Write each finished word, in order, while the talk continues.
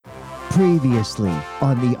Previously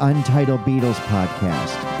on the Untitled Beatles podcast.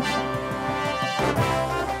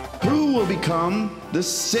 Who will become the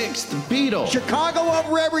sixth Beatle? Chicago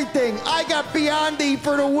over everything. I got Biondi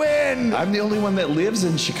for the win. I'm the only one that lives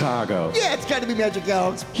in Chicago. Yeah, it's got to be Magic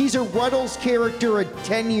Alex. He's a Ruddles character at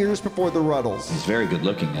 10 years before the Ruddles. He's very good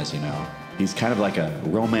looking, as you know. He's kind of like a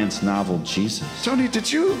romance novel Jesus. Tony,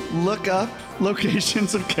 did you look up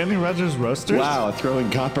locations of Kenny Rogers Roasters? Wow, a throwing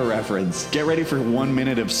copper reference. Get ready for 1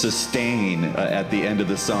 minute of sustain at the end of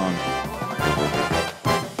the song.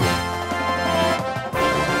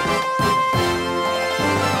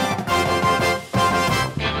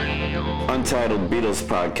 Untitled Beatles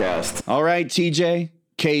podcast. All right, TJ,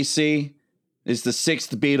 Casey, it's the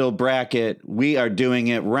sixth Beatle bracket. We are doing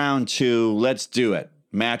it round 2. Let's do it.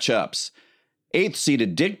 Matchups. 8th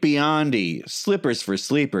seeded Dick Biondi, Slippers for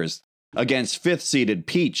Sleepers, against 5th seeded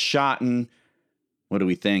Pete Shotton. What do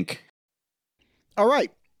we think? All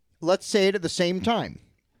right, let's say it at the same time.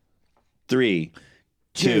 3,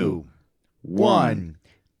 2, 1.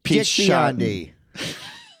 Pete Dick Biondi.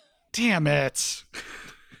 Damn it.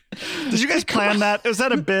 Did you guys plan that? Was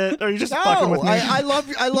that a bit? Or are you just fucking with me?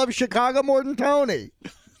 I love Chicago more than Tony.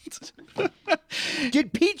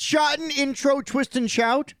 Did Pete Shotton intro Twist and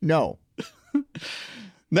Shout? No.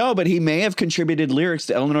 No, but he may have contributed lyrics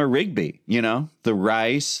to Eleanor Rigby. You know, the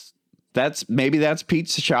rice. Maybe that's Pete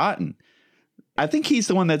Shotton. I think he's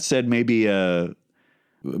the one that said maybe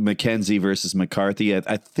Mackenzie versus McCarthy.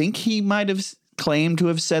 I think he might have claimed to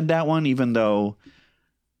have said that one, even though,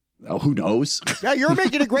 who knows? Yeah, you're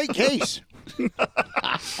making a great case.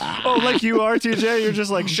 Oh, like you are, TJ? You're just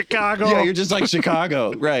like Chicago. Yeah, you're just like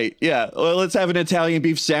Chicago. Right. Yeah. Well, let's have an Italian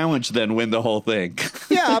beef sandwich then win the whole thing.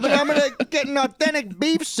 Yeah, but I'm going to get an authentic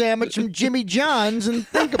beef sandwich from Jimmy John's and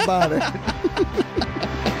think about it.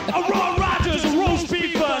 A Roy Rogers roast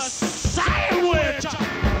beef sandwich.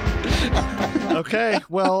 Okay.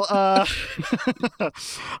 Well,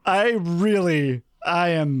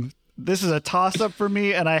 this is a toss-up for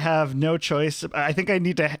me, and I have no choice. I think I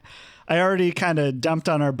already kind of dumped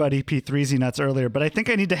on our buddy P3Z Nuts earlier, but I think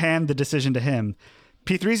I need to hand the decision to him.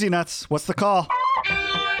 P3Z Nuts, what's the call?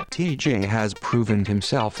 TJ has proven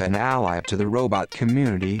himself an ally to the robot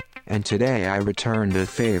community, and today I return the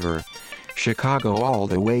favor. Chicago all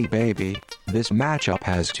the way, baby. This matchup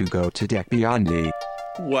has to go to Dick Biondi.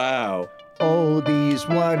 Wow. Oldies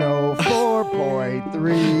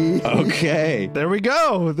 104.3. Okay. There we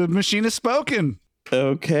go. The machine has spoken.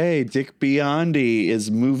 Okay. Dick Biondi is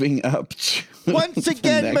moving up to Once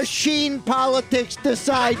again, machine politics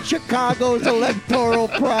decide Chicago's electoral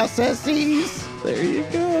processes. There you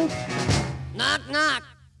go. Knock, knock.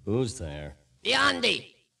 Who's there?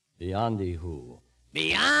 Biondi. Biondi who?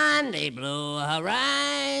 Beyond the blue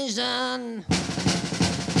horizon.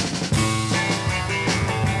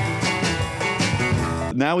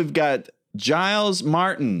 Now we've got Giles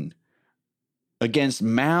Martin against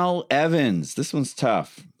Mal Evans. This one's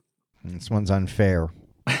tough. This one's unfair.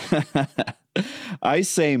 I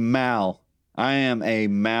say Mal. I am a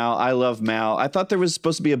Mal. I love Mal. I thought there was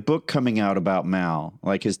supposed to be a book coming out about Mal,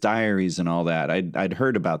 like his diaries and all that. I'd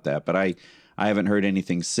heard about that, but I haven't heard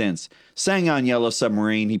anything since. Sang on Yellow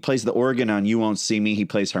Submarine. He plays the organ on You Won't See Me. He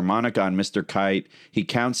plays harmonica on Mr. Kite. He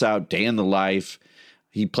counts out Day in the Life.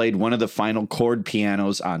 He played one of the final chord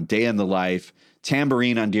pianos on Day in the Life,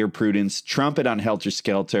 tambourine on Dear Prudence, trumpet on Helter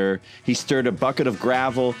Skelter. He stirred a bucket of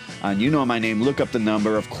gravel on You Know My Name, Look Up the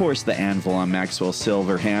Number. Of course, the anvil on Maxwell's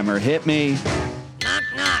Silver Hammer. Hit me. Knock,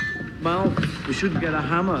 knock. Well, we should get a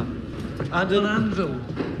hammer and an anvil.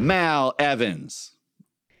 Mal Evans.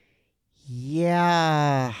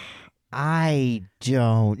 Yeah, I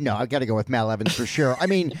don't know. I've got to go with Mal Evans for sure. I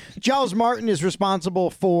mean, Giles Martin is responsible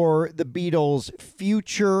for the Beatles'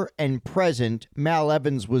 future and present. Mal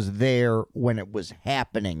Evans was there when it was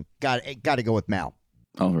happening. Got to go with Mal.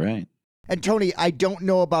 All right. And Tony, I don't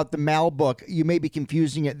know about the Mal book. You may be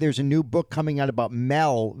confusing it. There's a new book coming out about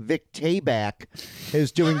Mel. Vic Tayback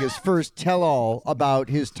is doing his first tell-all about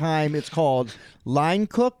his time. It's called Line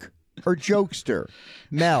Cook or Jokester?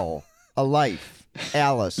 Mel, a life.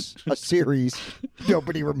 Alice, a series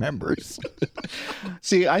nobody remembers.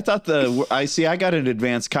 See, I thought I got an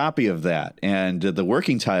advanced copy of that, and the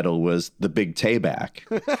working title was The Big Tayback.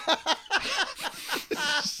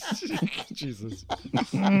 Jesus.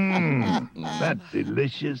 That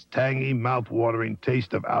delicious, tangy, mouth-watering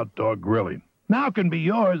taste of outdoor grilling now can be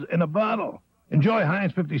yours in a bottle. Enjoy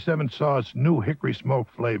Heinz 57 Sauce new hickory smoke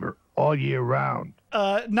flavor all year round.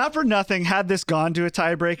 Not for nothing, had this gone to a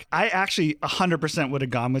tiebreak, I actually 100% would have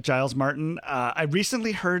gone with Giles Martin. I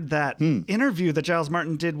recently heard that interview that Giles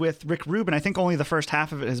Martin did with Rick Rubin. I think only the first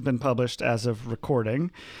half of it has been published as of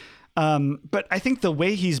recording. But I think the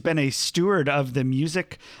way he's been a steward of the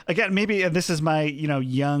music, again, maybe this is my,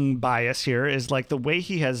 young bias here, is like the way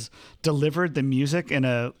he has delivered the music in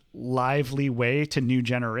a lively way to new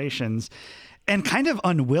generations. And kind of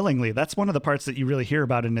unwillingly. That's one of the parts that you really hear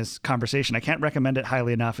about in his conversation. I can't recommend it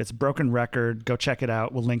highly enough. It's Broken Record. Go check it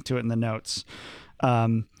out. We'll link to it in the notes.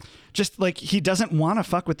 Just like he doesn't want to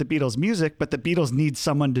fuck with the Beatles music, but the Beatles need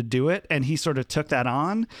someone to do it. And he sort of took that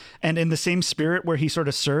on. And in the same spirit where he sort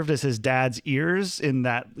of served as his dad's ears in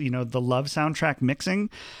that, the Love soundtrack mixing,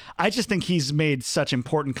 I just think he's made such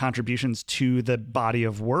important contributions to the body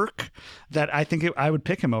of work that I think I would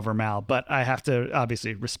pick him over Mal. But I have to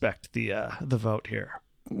obviously respect the vote here.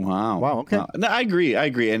 Wow. Okay. Wow. No, I agree.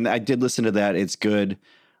 And I did listen to that. It's good.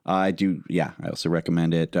 I do. Yeah, I also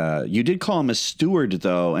recommend it. You did call him a steward,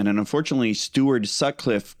 though. And unfortunately, Stuart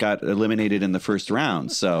Sutcliffe got eliminated in the first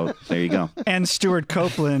round. So there you go. And Stuart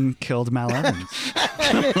Copeland killed Mal Evans.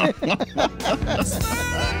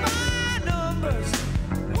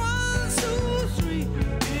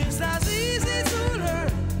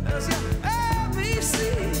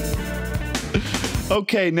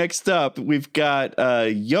 Okay, next up, we've got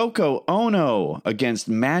Yoko Ono against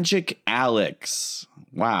Magic Alex.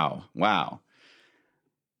 Wow.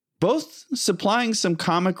 Both supplying some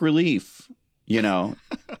comic relief,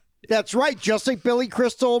 That's right, just like Billy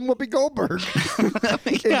Crystal and Whoopi Goldberg in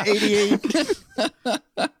 88.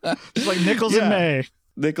 It's like Nichols and May.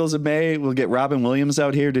 Nichols and May. We'll get Robin Williams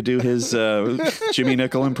out here to do his Jimmy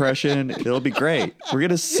Nicol impression. It'll be great. We're going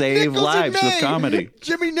to save Nichols lives with comedy.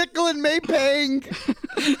 Jimmy Nicol and May Pang.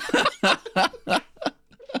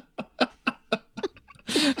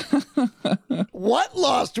 What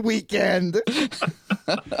lost weekend?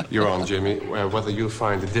 You're on, Jimmy. Whether you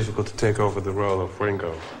find it difficult to take over the role of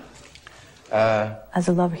Ringo. As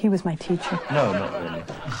a lover, he was my teacher. No, not really.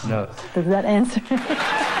 No. Does that answer?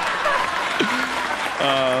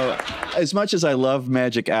 As much as I love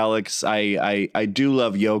Magic Alex, I do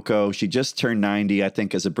love Yoko. She just turned 90, I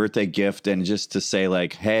think, as a birthday gift. And just to say,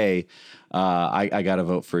 like, hey, I got to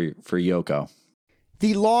vote for Yoko.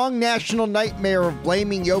 The long national nightmare of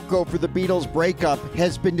blaming Yoko for the Beatles' breakup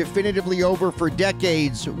has been definitively over for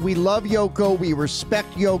decades. We love Yoko. We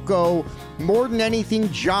respect Yoko. More than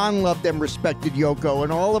anything, John loved and respected Yoko.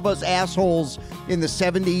 And all of us assholes in the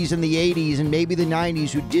 70s and the 80s and maybe the 90s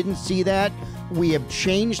who didn't see that, we have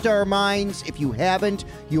changed our minds. If you haven't,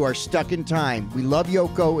 you are stuck in time. We love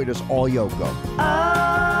Yoko. It is all Yoko.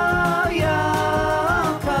 Oh, Yoko.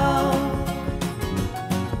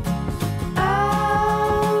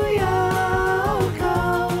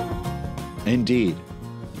 Indeed.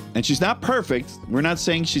 And she's not perfect. We're not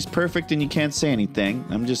saying she's perfect and you can't say anything.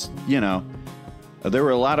 I'm just, there were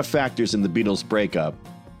a lot of factors in the Beatles breakup,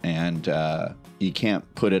 and you can't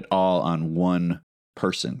put it all on one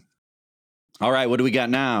person. All right, what do we got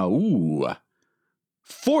now? Ooh.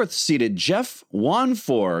 Fourth-seeded Jeff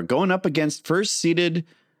Wanfor going up against first-seeded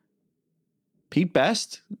Pete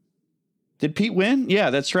Best. Did Pete win? Yeah,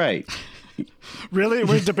 that's right. Really?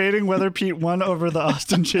 We're debating whether Pete won over the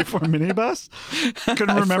Austin J4 minibus?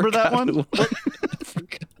 Couldn't remember that one?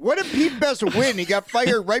 What did Pete Best win? He got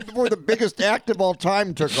fired right before the biggest act of all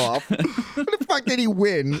time took off. What the fuck did he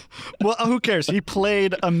win? Well, who cares? He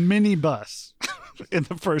played a minibus in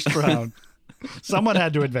the first round. Someone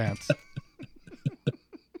had to advance.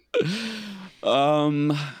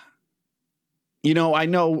 I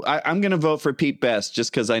know I'm going to vote for Pete Best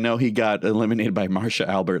just because I know he got eliminated by Marsha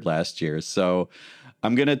Albert last year. So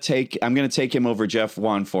I'm going to take him over Jeff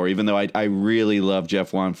Wanfor, even though I really love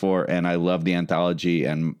Jeff Wanfor and I love the anthology,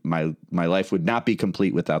 and my life would not be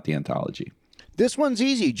complete without the anthology. This one's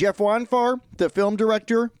easy. Jeff Wanfor, the film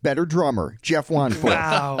director, better drummer. Jeff Wanfor.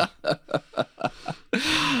 Wow.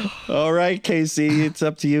 All right, Casey, it's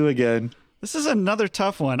up to you again. This is another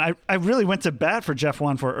tough one. I really went to bat for Jeff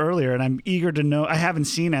Wanfor earlier, and I'm eager to know. I haven't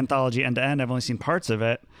seen Anthology end to end. I've only seen parts of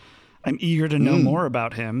it. I'm eager to know more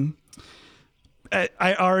about him.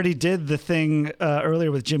 I already did the thing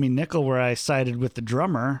earlier with Jimmy Nicol where I sided with the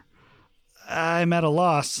drummer. I'm at a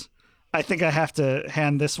loss. I think I have to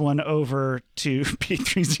hand this one over to Pete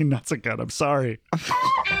Treasy Nuts again. I'm sorry.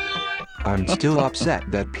 I'm still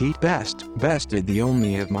upset that Pete Best bested the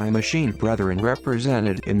only of my machine brethren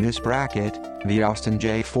represented in this bracket, the Austin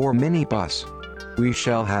J4 minibus. We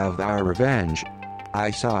shall have our revenge.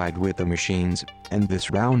 I side with the machines, and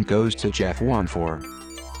this round goes to Jeff Wanfor.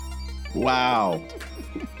 Wow.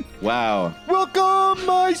 Welcome,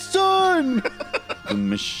 my son! The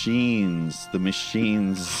machines,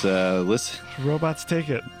 listen. Robots take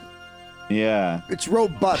it. Yeah. It's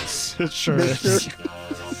robots. It sure is.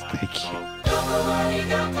 Thank you. Nobody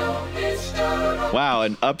got no, it's Wow,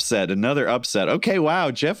 another upset. Okay,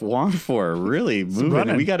 wow, Jeff Wonfor really moving.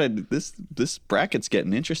 running. We gotta this bracket's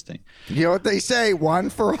getting interesting. You know what they say? One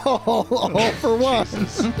for all for one.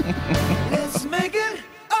 Let's make it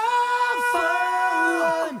all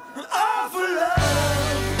for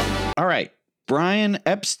love. All right, Brian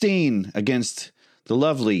Epstein against the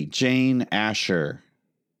lovely Jane Asher.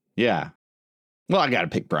 Yeah. Well, I gotta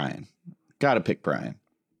pick Brian.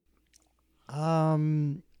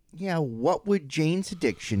 Yeah, what would Jane's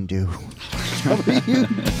addiction do?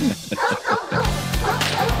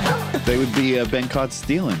 They would be been caught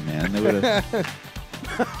stealing, man. They would have.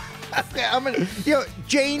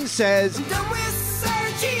 Jane says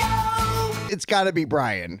it's got to be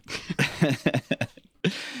Brian.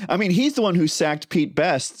 I mean, he's the one who sacked Pete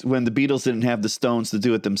Best when the Beatles didn't have the Stones to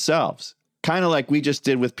do it themselves. Kind of like we just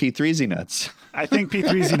did with P3Z Nuts. I think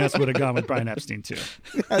P3Z Nuts would have gone with Brian Epstein, too.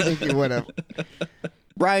 I think he would have.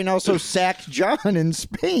 Brian also sacked John in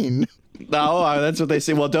Spain. No, that's what they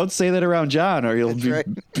say. Well, don't say that around John or he'll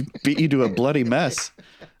beat you to a bloody mess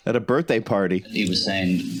at a birthday party. He was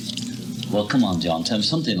saying, well, come on, John, tell me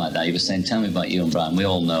something like that. He was saying, tell me about you and Brian. We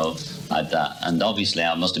all know like that. And obviously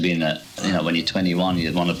I must have been, when you're 21,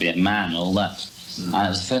 you want to be a man and all that. And it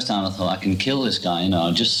was the first time I thought, I can kill this guy.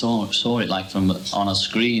 I just saw it like from on a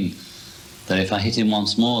screen, that if I hit him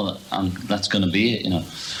once more, that's going to be it,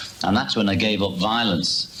 And that's when I gave up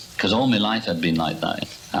violence, because all my life had been like that.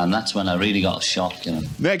 And that's when I really got shocked,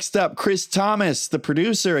 Next up, Chris Thomas, the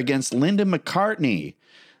producer, against Linda McCartney,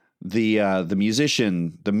 the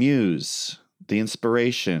musician, the muse, the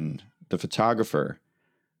inspiration, the photographer.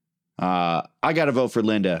 I got to vote for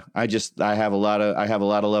Linda. I have a lot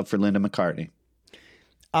of love for Linda McCartney.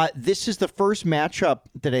 This is the first matchup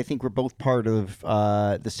that I think we're both part of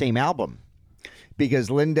the same album, because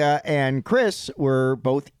Linda and Chris were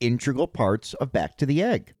both integral parts of Back to the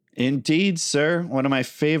Egg. Indeed, sir. One of my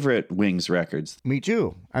favorite Wings records. Me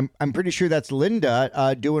too. I'm pretty sure that's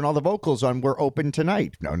Linda doing all the vocals on We're Open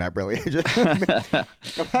Tonight. No, not really.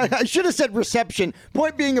 I should have said Reception.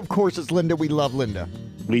 Point being, of course, it's Linda. We love Linda.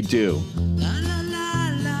 We do.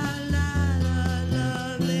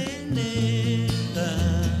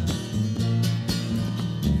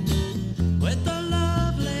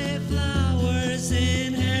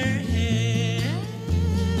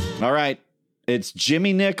 All right. It's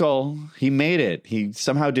Jimmy Nicol. He made it. He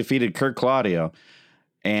somehow defeated Kurt Claudio.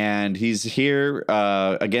 And he's here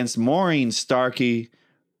against Maureen Starkey.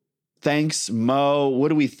 Thanks, Mo. What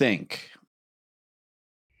do we think?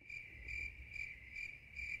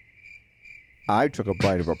 I took a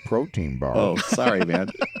bite of a protein bar. Oh, sorry,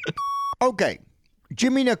 man. Okay.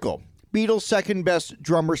 Jimmy Nicol, Beatles' second best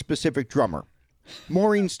drummer-specific drummer.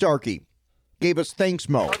 Maureen Starkey gave us Thanks,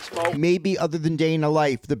 Mo. Maybe, other than Day in a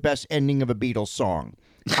Life, the best ending of a Beatles song.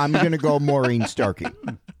 I'm going to go Maureen Starkey.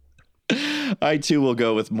 I, too, will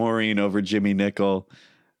go with Maureen over Jimmy Nicol.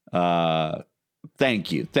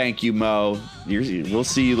 Thank you. Thank you, Mo. We'll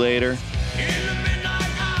see you later.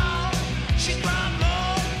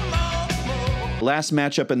 Last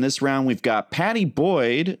matchup in this round, we've got Patty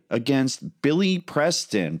Boyd against Billy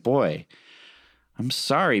Preston. Boy, I'm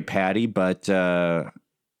sorry, Patty, but...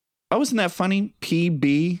 Oh, isn't that funny?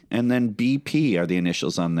 PB and then BP are the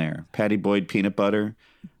initials on there. Patty Boyd Peanut Butter,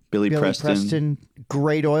 Billy Preston.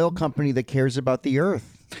 Great oil company that cares about the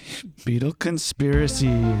earth. Beatle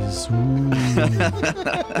conspiracies.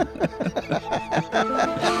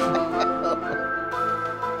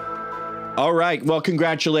 All right. Well,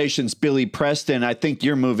 congratulations, Billy Preston. I think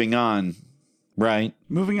you're moving on, right?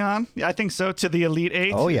 Moving on? Yeah, I think so. To the Elite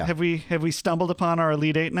Eight. Oh, yeah. Have we stumbled upon our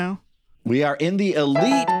Elite Eight now? We are in the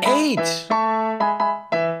Elite Eight.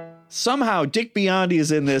 Somehow, Dick Biondi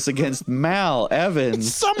is in this against Mal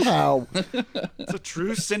Evans. Somehow. It's a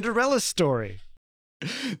true Cinderella story.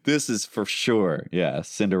 This is for sure. Yeah,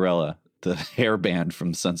 Cinderella, the hair band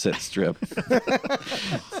from Sunset Strip.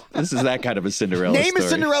 This is that kind of a Cinderella story. Name a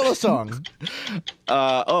Cinderella song.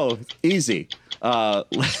 Easy.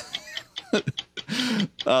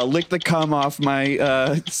 Lick the cum off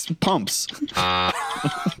my pumps.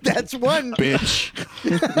 That's one. Bitch.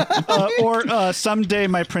 Or Someday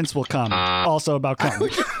My Prince Will Come. Also about cum.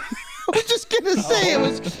 I was just going to say it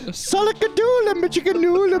was Solakadoola,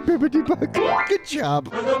 Michiganoola, Bibbidi Bug. Good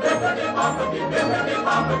job.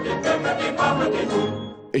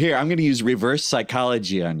 Here, I'm going to use reverse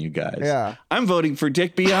psychology on you guys. Yeah. I'm voting for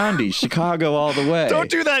Dick Biondi, Chicago all the way. Don't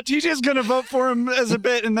do that. TJ's going to vote for him as a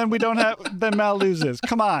bit, and then then Mal loses.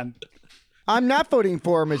 Come on. I'm not voting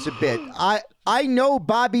for him as a bit. I know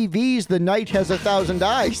Bobby V's The Night Has 1,000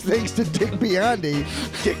 Eyes thanks to Dick Biondi.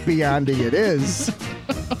 Dick Biondi it is.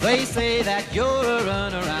 They say that you're a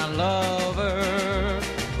runaround lover.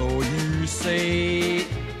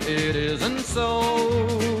 soul.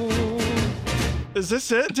 Is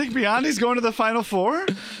this it? Dick Biondi's going to the Final Four?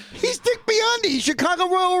 He's Dick Biondi, Chicago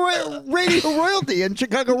Radio royalty and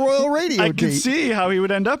Chicago Royal Radio. I can see how he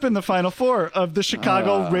would end up in the Final Four of the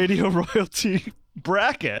Chicago Radio royalty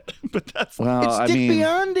bracket, but that's it's Dick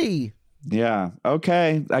Biondi. Yeah.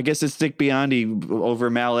 Okay. I guess it's Dick Biondi over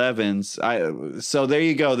Mal Evans. So there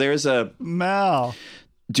you go. There's a Mal.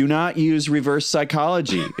 Do not use reverse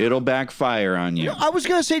psychology. It'll backfire on you. I was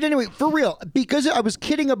going to say it anyway, for real, because I was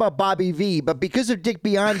kidding about Bobby V, but because of Dick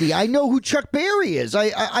Biondi, I know who Chuck Berry is.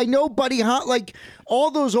 I know Buddy Holly, like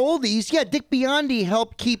all those oldies. Yeah, Dick Biondi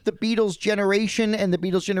helped keep the Beatles generation and the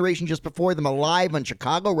Beatles generation just before them alive on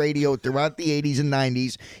Chicago radio throughout the 80s and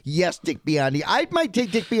 90s. Yes, Dick Biondi. I might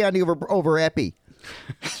take Dick Biondi over Epi.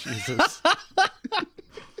 Jesus.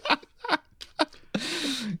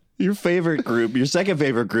 Your favorite group, your second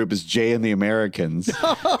favorite group is Jay and the Americans.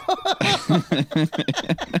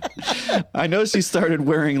 I noticed you started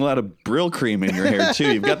wearing a lot of Brill cream in your hair,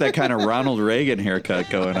 too. You've got that kind of Ronald Reagan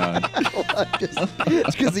haircut going on.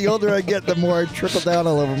 It's because the older I get, the more I trickle down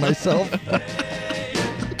all over myself.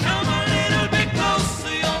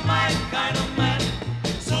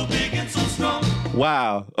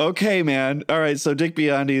 Wow. Okay, man. All right, so Dick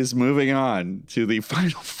Biondi is moving on to the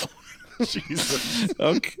Final Four. Jesus.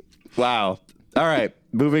 Okay. Wow. All right,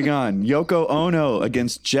 moving on. Yoko Ono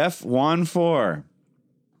against Jeff Wanfor.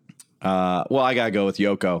 Well, I gotta go with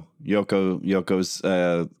Yoko. Yoko's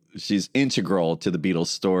she's integral to the Beatles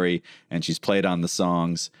story, and she's played on the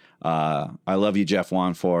songs. I love you, Jeff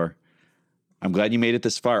Wanfor. I'm glad you made it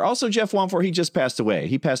this far. Also, Jeff Wanfor, he just passed away.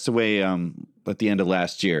 He passed away at the end of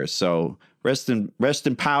last year. So rest in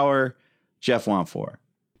power, Jeff Wanfor.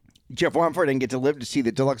 Jeff Wanfor didn't get to live to see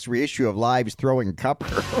the deluxe reissue of Lives Throwing Copper.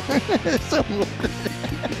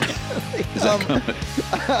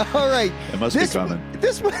 All right. It must be coming.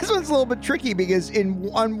 This one's a little bit tricky because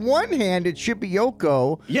on one hand, it should be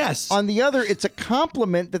Yoko. Yes. On the other, it's a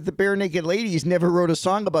compliment that the Bare Naked Ladies never wrote a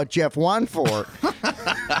song about Jeff Wanfor.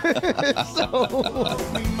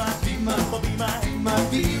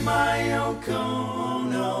 Be my Yoko,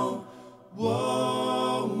 no.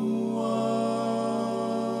 Whoa.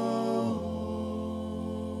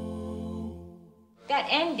 That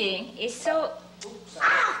ending is so...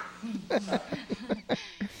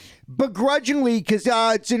 Begrudgingly, because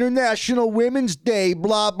it's International Women's Day,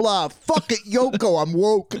 blah, blah. Fuck it, Yoko, I'm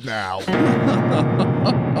woke now.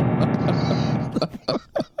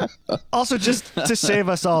 Also, just to save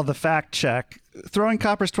us all the fact check, Throwing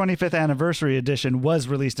Copper's 25th anniversary edition was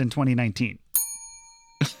released in 2019.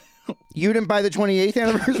 You didn't buy the 28th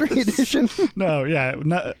anniversary edition? No, yeah.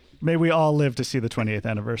 No, may we all live to see the 28th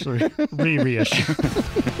anniversary reissue.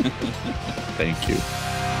 Thank you.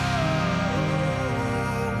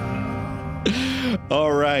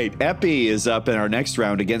 All right. Epi is up in our next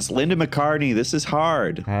round against Linda McCartney. This is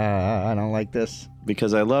hard. I don't like this.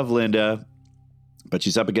 Because I love Linda, but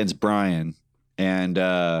she's up against Brian. And,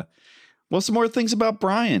 well, some more things about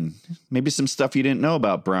Brian. Maybe some stuff you didn't know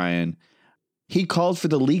about Brian. He called for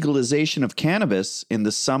the legalization of cannabis in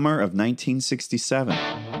the summer of 1967.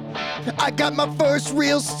 I got my first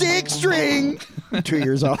real six string. 2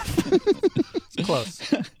 years off. It's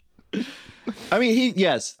close. I mean,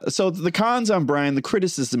 yes. So the cons on Brian, the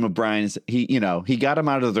criticism of Brian is he got them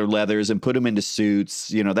out of their leathers and put them into suits.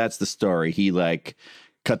 That's the story. He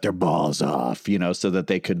cut their balls off, so that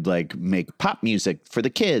they could make pop music for the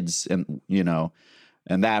kids and,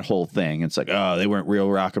 and that whole thing. It's they weren't real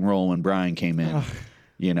rock and roll when Brian came in,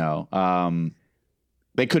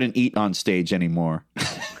 they couldn't eat on stage anymore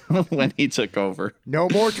when he took over. No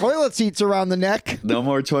more toilet seats around the neck. No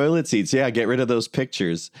more toilet seats. Yeah, get rid of those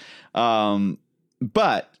pictures.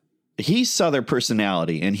 But he saw their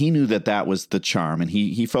personality and he knew that was the charm and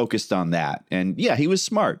he focused on that. And yeah, he was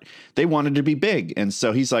smart. They wanted to be big. And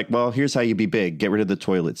so he's like, well, here's how you be big. Get rid of the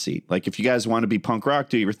toilet seat. If you guys want to be punk rock,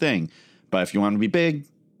 do your thing. But if you want to be big,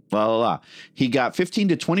 blah, blah, blah. He got 15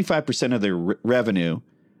 to 25% of their revenue.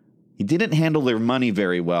 He didn't handle their money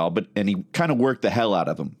very well, and he kind of worked the hell out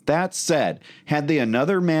of them. That said, had they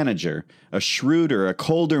another manager, a shrewder, a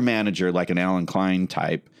colder manager like an Alan Klein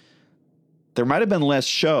type, there might have been less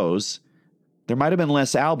shows. There might have been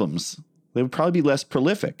less albums. They would probably be less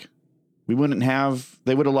prolific. They would have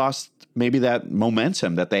lost maybe that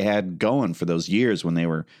momentum that they had going for those years when they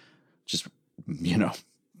were just,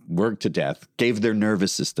 worked to death, gave their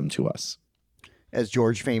nervous system to us. As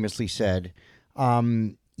George famously said,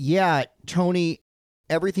 yeah, Tony,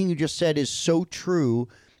 everything you just said is so true.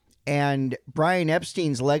 And Brian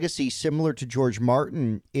Epstein's legacy, similar to George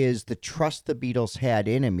Martin, is the trust the Beatles had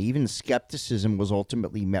in him. Even skepticism was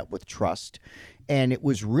ultimately met with trust. And it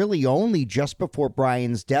was really only just before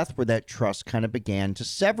Brian's death where that trust kind of began to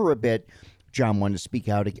sever a bit. John wanted to speak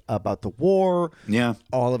out about the war. Yeah.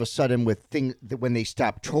 All of a sudden, when they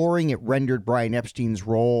stopped touring, it rendered Brian Epstein's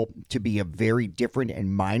role to be a very different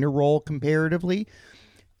and minor role comparatively.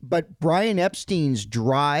 But Brian Epstein's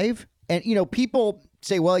drive, and, people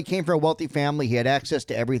say, well, he came from a wealthy family. He had access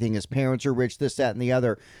to everything. His parents are rich, this, that, and the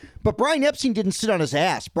other. But Brian Epstein didn't sit on his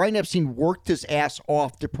ass. Brian Epstein worked his ass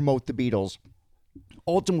off to promote the Beatles.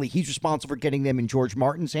 Ultimately, he's responsible for getting them in George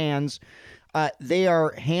Martin's hands. They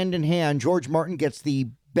are hand in hand. George Martin gets the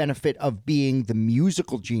benefit of being the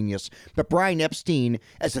musical genius, but Brian Epstein,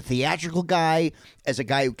 as a theatrical guy, as a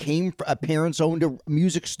guy who came from parents owned a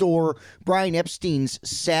music store, Brian Epstein's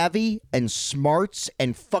savvy and smarts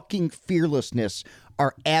and fucking fearlessness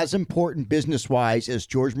are as important business-wise as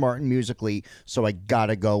George Martin musically, so I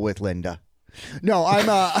gotta go with Linda. No, I'm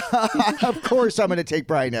of course I'm gonna take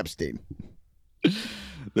Brian Epstein.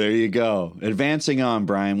 There you go. Advancing on,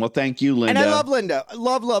 Brian. Well, thank you, Linda. And I love Linda. I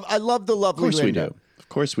love the lovely Linda. Of course we do. Of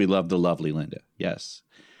course we love the lovely Linda. Yes.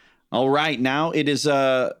 All right. Now it is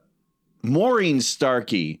Maureen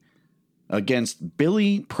Starkey against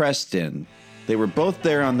Billy Preston. They were both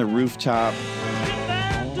there on the rooftop.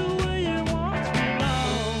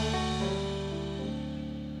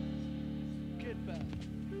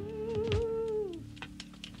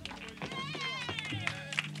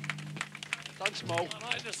 I'd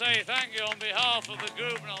like to say thank you on behalf of the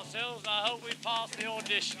group and ourselves, and I hope we pass the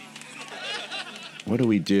audition. What do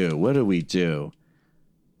we do?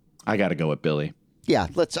 I got to go with Billy. Yeah,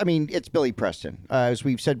 it's Billy Preston. As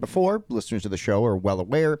we've said before, listeners of the show are well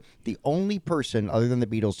aware, the only person other than the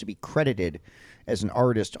Beatles to be credited as an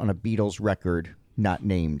artist on a Beatles record not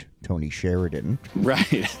named Tony Sheridan.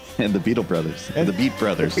 Right. And the Beatle Brothers. And the Beat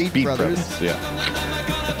Brothers. The Beat Brothers. Yeah.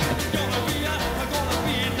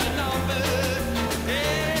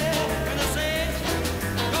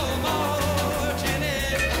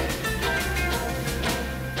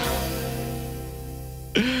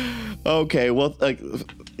 Okay, well,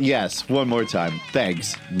 yes, one more time.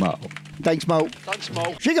 Thanks, Mo. Thanks, Mo. Thanks,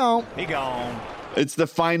 Mo. She gone. He gone. It's the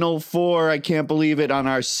final four. I can't believe it. On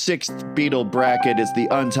our 6th Beatle bracket, it's the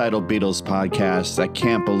Untitled Beatles podcast. I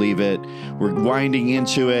can't believe it. We're winding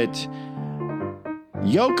into it.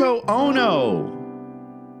 Yoko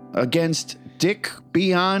Ono against Dick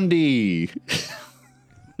Biondi.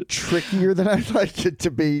 Trickier than I'd like it to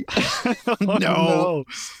be. No.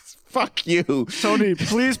 Fuck you. Tony,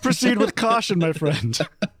 please proceed with caution, my friend.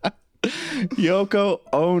 Yoko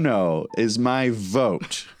Ono is my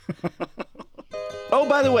vote. Oh,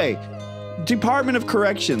 by the way, Department of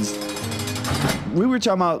Corrections. We were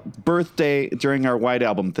talking about birthday during our White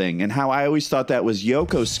Album thing and how I always thought that was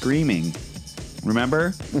Yoko screaming.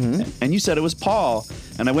 Remember? Mm-hmm. And you said it was Paul.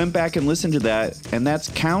 And I went back and listened to that, and that's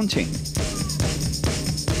counting.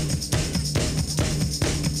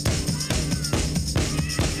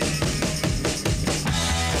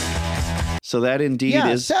 So that indeed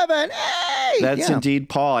is 7, 8. That's indeed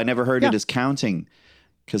Paul. I never heard it as counting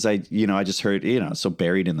because I just heard, so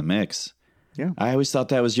buried in the mix. Yeah. I always thought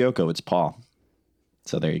that was Yoko. It's Paul.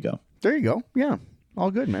 So there you go. There you go. Yeah.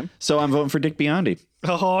 All good, man. So I'm voting for Dick Biondi.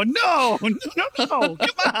 Oh, no. Come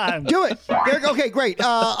on. Do it. Okay, great.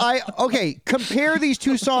 Compare these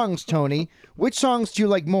two songs, Tony. Which songs do you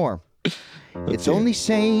like more? It's only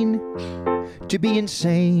sane to be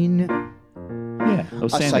insane. Yeah. A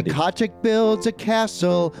psychotic builds a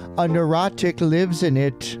castle, a neurotic lives in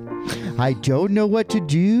it. I don't know what to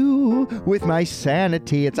do with my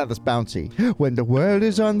sanity. It's not this bouncy. When the world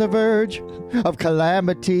is on the verge of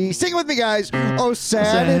calamity. Sing it with me, guys. Oh,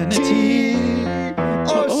 sanity.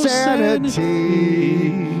 Oh,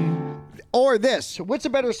 sanity. Or this. What's a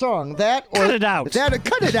better song? That or Cut it out. Cut it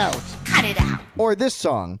out. Cut it out. Or this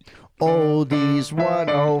song. Oldies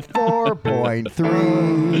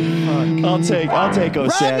 104.3. I'll take Oh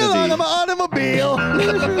Sanity. Riding on my automobile.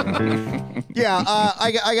 Yeah,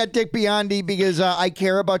 I got Dick Biondi because I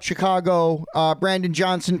care about Chicago. Brandon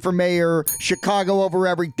Johnson for mayor. Chicago over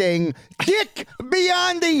everything. Dick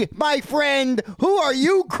Biondi, my friend. Who are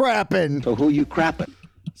you crapping? So who you crapping?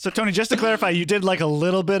 So, Tony, just to clarify, you did like a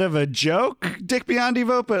little bit of a joke Dick Biondi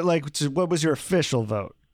vote, but what was your official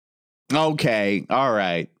vote? Okay. All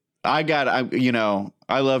right. I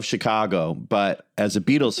love Chicago, but as a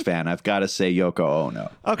Beatles fan, I've got to say Yoko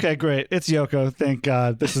Ono. Okay, great. It's Yoko. Thank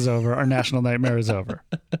God this is over. Our national nightmare is over.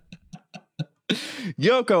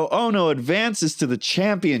 Yoko Ono advances to the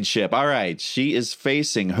championship. All right, she is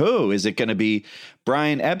facing who? Is it going to be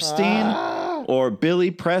Brian Epstein or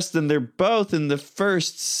Billy Preston? They're both in the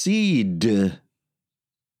first seed.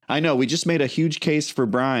 I know, we just made a huge case for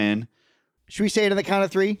Brian. Should we say it on the count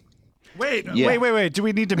of three? Wait. Do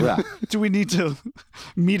we need to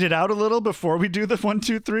meet it out a little before we do the 1,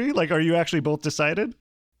 2, 3? Like, are you actually both decided?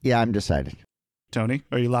 Yeah, I'm decided. Tony,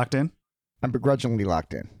 are you locked in? I'm begrudgingly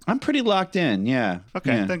locked in. I'm pretty locked in, yeah.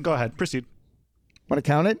 Okay, yeah. then go ahead. Proceed. Want to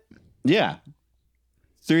count it? Yeah.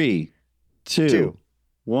 3, 2,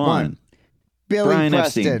 1. Billy Brian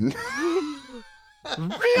Preston.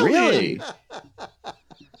 Really?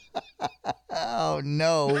 Oh,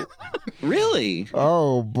 no. Really?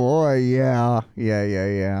 Oh, boy, yeah.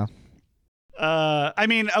 I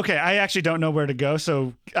mean, okay, I actually don't know where to go,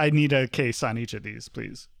 so I need a case on each of these,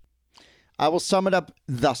 please. I will sum it up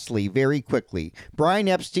thusly, very quickly. Brian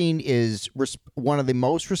Epstein is one of the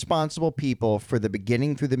most responsible people for the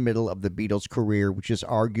beginning through the middle of the Beatles' career, which is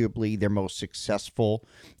arguably their most successful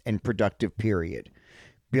and productive period.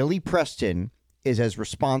 Billy Preston is as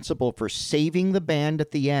responsible for saving the band at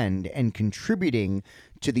the end and contributing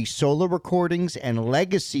to the solo recordings and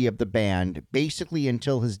legacy of the band basically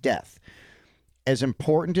until his death. As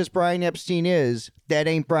important as Brian Epstein is, that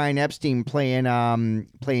ain't Brian Epstein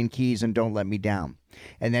playing keys on Don't Let Me Down.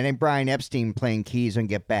 And that ain't Brian Epstein playing keys on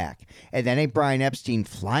Get Back. And that ain't Brian Epstein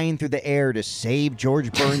flying through the air to save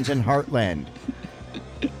George Burns in Heartland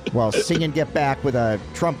while singing Get Back with a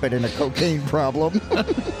trumpet and a cocaine problem.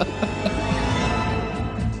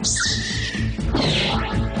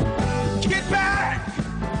 Get back!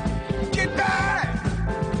 Get back!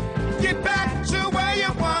 Get back to where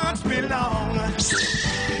you once belong.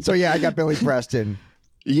 So, yeah, I got Billy Preston.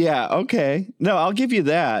 Yeah, okay. No, I'll give you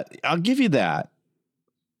that.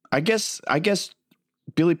 I guess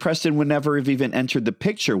Billy Preston would never have even entered the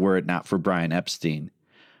picture were it not for Brian Epstein.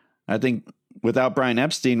 I think without Brian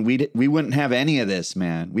Epstein, we wouldn't have any of this,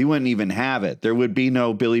 man. We wouldn't even have it. There would be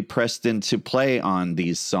no Billy Preston to play on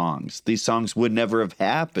these songs. These songs would never have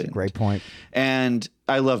happened. Great point. And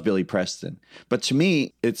I love Billy Preston. But to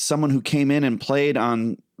me, it's someone who came in and played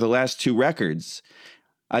on the last 2 records.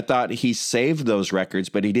 I thought he saved those records,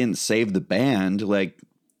 but he didn't save the band. Like,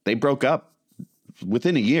 they broke up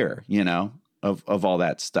within a year, of all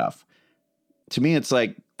that stuff. To me, it's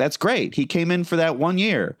like, that's great. He came in for that 1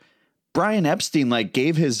 year. Brian Epstein,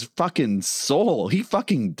 gave his fucking soul. He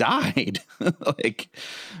fucking died,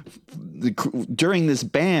 during this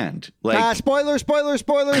band. Spoilers.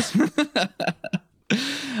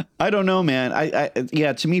 I don't know, man.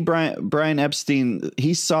 To me, Brian Epstein,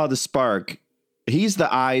 he saw the spark. He's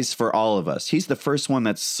the eyes for all of us. He's the first one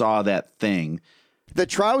that saw that thing. The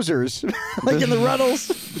trousers, in the Ruddles.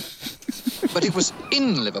 But it was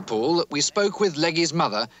in Liverpool that we spoke with Leggy's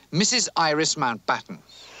mother, Mrs. Iris Mountbatten.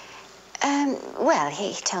 Well,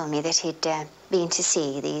 he told me that he'd been to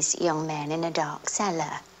see these young men in a dark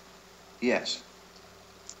cellar. Yes.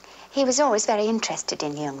 He was always very interested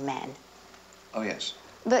in young men. Oh, yes.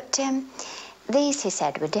 But these, he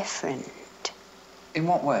said, were different. In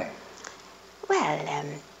what way? Well,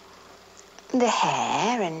 the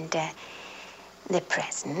hair and the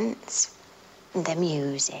presents, the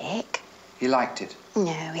music. He liked it?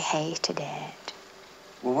 No, he hated it.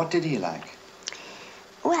 Well, what did he like?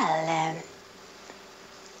 Well,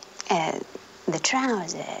 the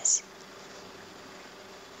trousers.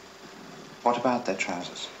 What about their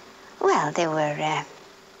trousers? Well, they were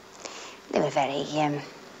very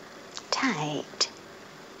tight.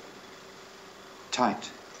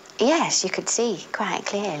 Tight? Yes, you could see quite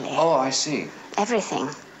clearly. Oh, I see. Everything.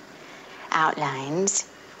 Outlines.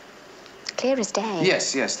 Clear as day.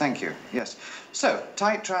 Yes, thank you. Yes. So,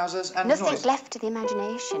 tight trousers and nothing noise. left to the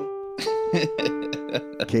imagination.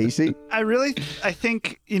 Casey? I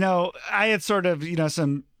think, I had sort of,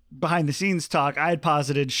 some behind the scenes talk. I had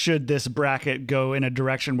posited, should this bracket go in a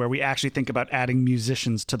direction where we actually think about adding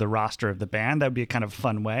musicians to the roster of the band? That would be a kind of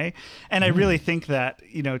fun way. And I really think that,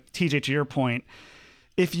 TJ, to your point,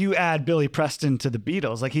 if you add Billy Preston to the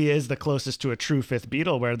Beatles, he is the closest to a true fifth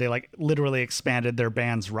Beatle where they literally expanded their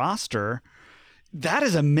band's roster. That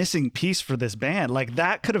is a missing piece for this band.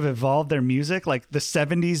 That could have evolved their music. The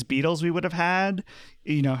 70s Beatles we would have had,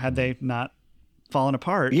 had they not fallen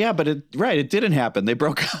apart. Yeah, but it didn't happen. They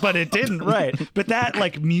broke up. But it didn't, right. But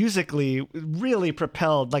that musically really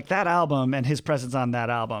propelled, that album and his presence on that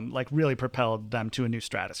album, really propelled them to a new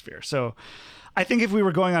stratosphere. So I think if we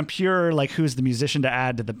were going on pure, who's the musician to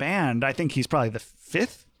add to the band, I think he's probably the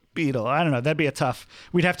fifth Beatle. I don't know. That'd be a tough.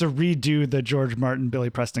 We'd have to redo the George Martin, Billy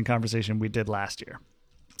Preston conversation we did last year.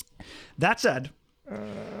 That said,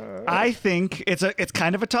 I think it's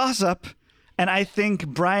kind of a toss-up, and I think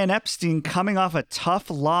Brian Epstein, coming off a tough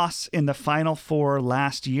loss in the Final Four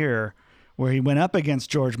last year, where he went up against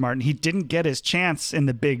George Martin, he didn't get his chance in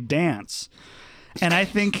the big dance, and I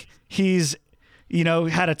think he's,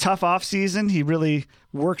 had a tough offseason. He really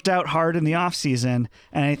worked out hard in the offseason,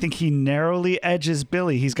 and I think he narrowly edges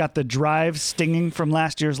Billy. He's got the drive stinging from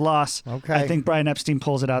last year's loss. Okay. I think Brian Epstein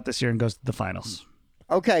pulls it out this year and goes to the finals.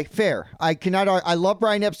 Okay, fair. I love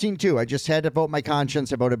Brian Epstein too. I just had to vote my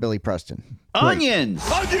conscience. I voted Billy Preston. Great. Onions!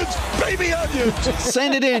 Onions, baby onions!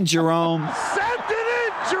 Send it in, Jerome. Send it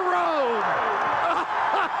in, Jerome!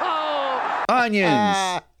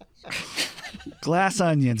 Onions! Glass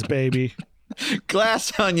onions, baby.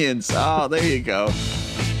 Glass onions. Oh, there you go.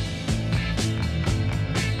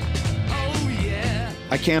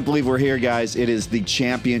 I can't believe we're here, guys. It is the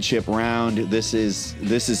championship round. This is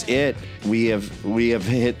it. We have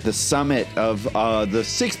hit the summit of the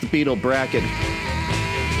sixth Beatle bracket.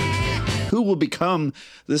 Who will become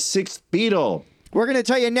the sixth Beatle? We're going to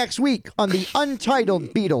tell you next week on the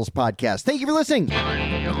Untitled Beatles podcast. Thank you for listening.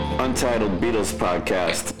 Untitled Beatles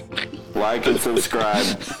podcast. Like and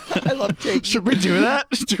subscribe. I love taking. Should we do that?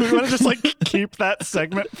 Do we want to just keep that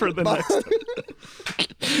segment for the next?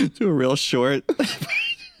 Do a real short.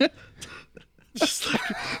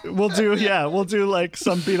 We'll do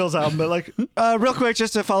some Beatles album, but real quick,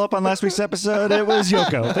 just to follow up on last week's episode, it was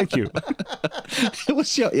Yoko. Thank you. It was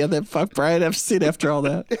Yoko. Yeah, then fuck Brian Epstein after all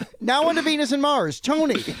that. Now on to Venus and Mars,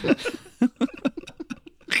 Tony.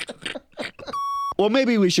 Well,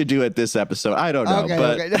 maybe we should do it this episode. I don't know,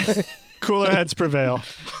 okay. Cooler heads prevail.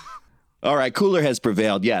 All right, cooler has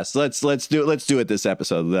prevailed. Yes, let's do it this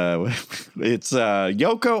episode. It's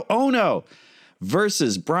Yoko Ono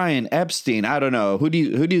versus Brian Epstein. I don't know. Who do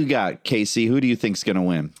you got, Casey? Who do you think's going to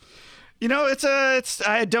win? It's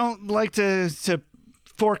I don't like to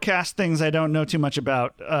forecast things I don't know too much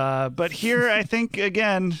about. But here I think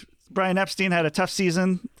again, Brian Epstein had a tough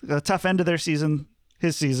season, a tough end of their season,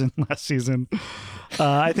 his season last season.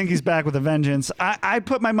 I think he's back with a vengeance. I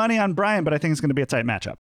put my money on Brian, but I think it's going to be a tight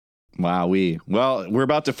matchup. Wow, we're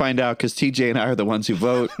about to find out because TJ and I are the ones who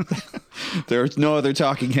vote. There's no other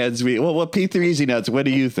talking heads. P3 Easy Nuts, what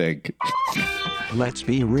do you think? Let's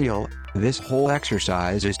be real, this whole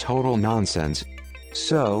exercise is total nonsense.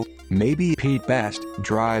 So, maybe Pete Best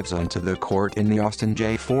drives onto the court in the Austin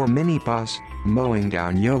J4 minibus, mowing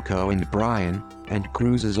down Yoko and Brian, and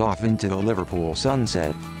cruises off into the Liverpool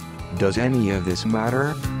sunset. Does any of this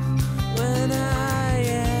matter? When I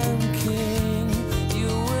am king, you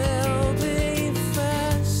will be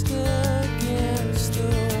fast against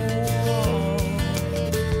the wall.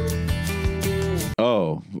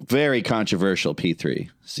 Oh, very controversial,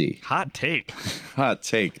 P3C. Hot take. Hot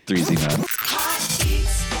take, 3Z Nuts.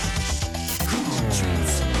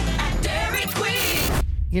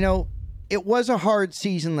 It was a hard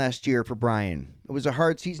season last year for Brian. It was a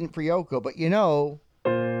hard season for Yoko, but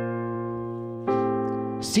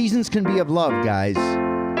seasons can be of love, guys.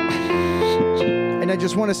 And I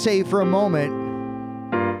just want to say for a moment,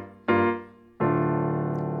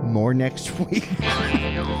 more next week.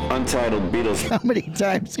 Untitled Beatles. How many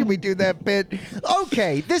times can we do that bit?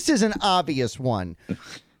 Okay, this is an obvious one.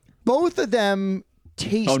 Both of them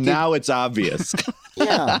tasted... Oh, now it's obvious.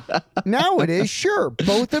 Yeah, now it is, sure.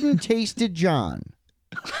 Both of them tasted John.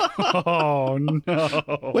 Oh,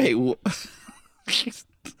 no. Wait,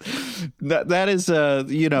 that is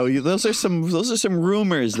those are some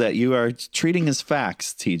rumors that you are treating as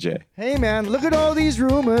facts, TJ. Hey man, look at all these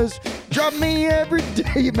rumors. Drop me every day.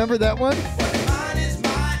 You remember that one?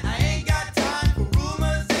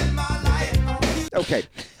 Okay.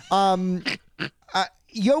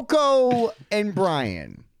 Yoko and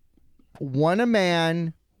Brian. One a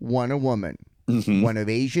man, one a woman. Mm-hmm. One of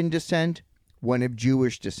Asian descent, one of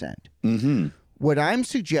Jewish descent. Mm-hmm. What I'm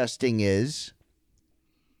suggesting is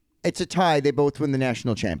it's a tie. They both win the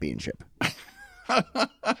national championship.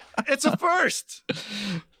 It's a first.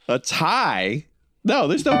 A tie? No,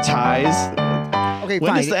 there's no ties. Okay,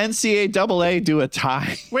 when fine. does the NCAA do a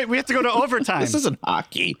tie? Wait, we have to go to overtime. This isn't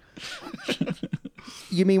hockey.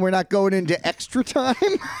 You mean we're not going into extra time?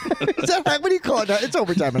 Is that right? What do you call it? It's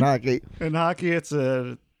overtime in hockey. In hockey, it's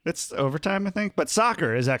overtime, I think. But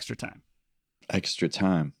soccer is extra time. Extra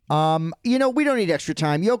time. We don't need extra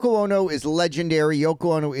time. Yoko Ono is legendary.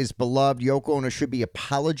 Yoko Ono is beloved. Yoko Ono should be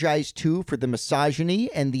apologized to for the misogyny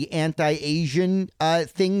and the anti-Asian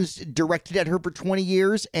things directed at her for 20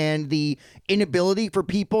 years and the inability for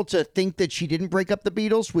people to think that she didn't break up the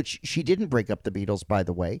Beatles, which she didn't break up the Beatles, by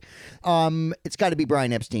the way. It's got to be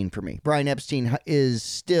Brian Epstein for me. Brian Epstein is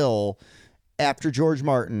still after George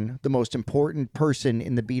Martin, the most important person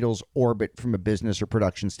in the Beatles' orbit from a business or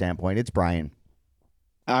production standpoint? It's Brian.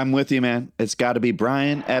 I'm with you, man. It's got to be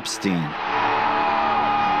Brian Epstein. Holy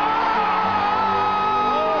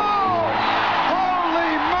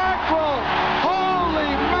mackerel! Holy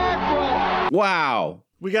mackerel! Wow.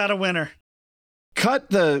 We got a winner.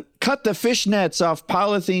 Cut the fishnets off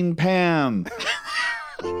Polythene Pam.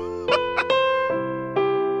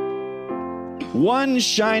 One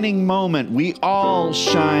shining moment we all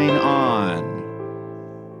shine on.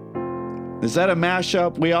 Is that a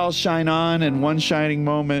mashup? We all shine on and one shining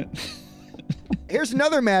moment. Here's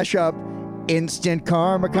another mashup. Instant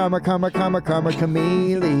karma, karma, karma, karma, karma,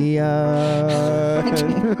 chameleon. I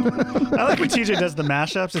like when TJ does the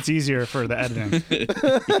mashups. It's easier for the editing.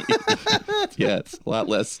 Yeah, it's a lot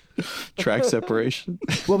less track separation.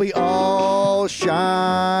 Well, we all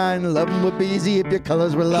shine. Loving would be easy if your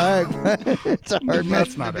colors were like. It's a hard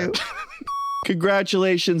That's not it.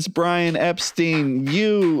 Congratulations, Brian Epstein.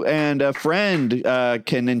 You and a friend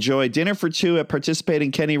can enjoy dinner for two at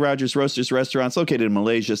participating Kenny Rogers Roasters restaurants located in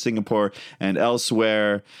Malaysia, Singapore, and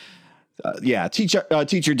elsewhere.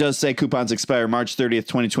 Teacher does say coupons expire March 30th,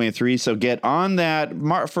 2023. So get on that.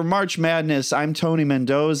 For March Madness, I'm Tony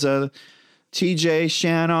Mendoza, TJ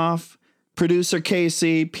Shanoff, producer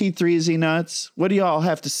Casey, P3Z Nuts. What do y'all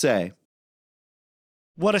have to say?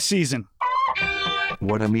 What a season.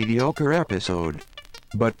 What a mediocre episode.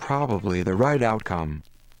 But probably the right outcome.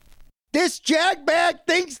 This jackbag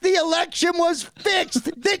thinks the election was fixed.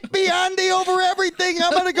 Dick Biondi over everything.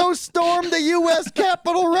 I'm going to go storm the U.S.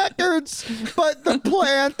 Capitol records. But the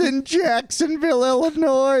plant in Jacksonville,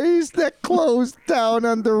 Illinois that closed down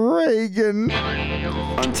under Reagan.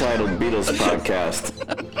 Untitled Beatles podcast.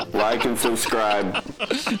 Like and subscribe.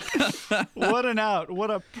 What an out. What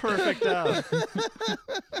a perfect out.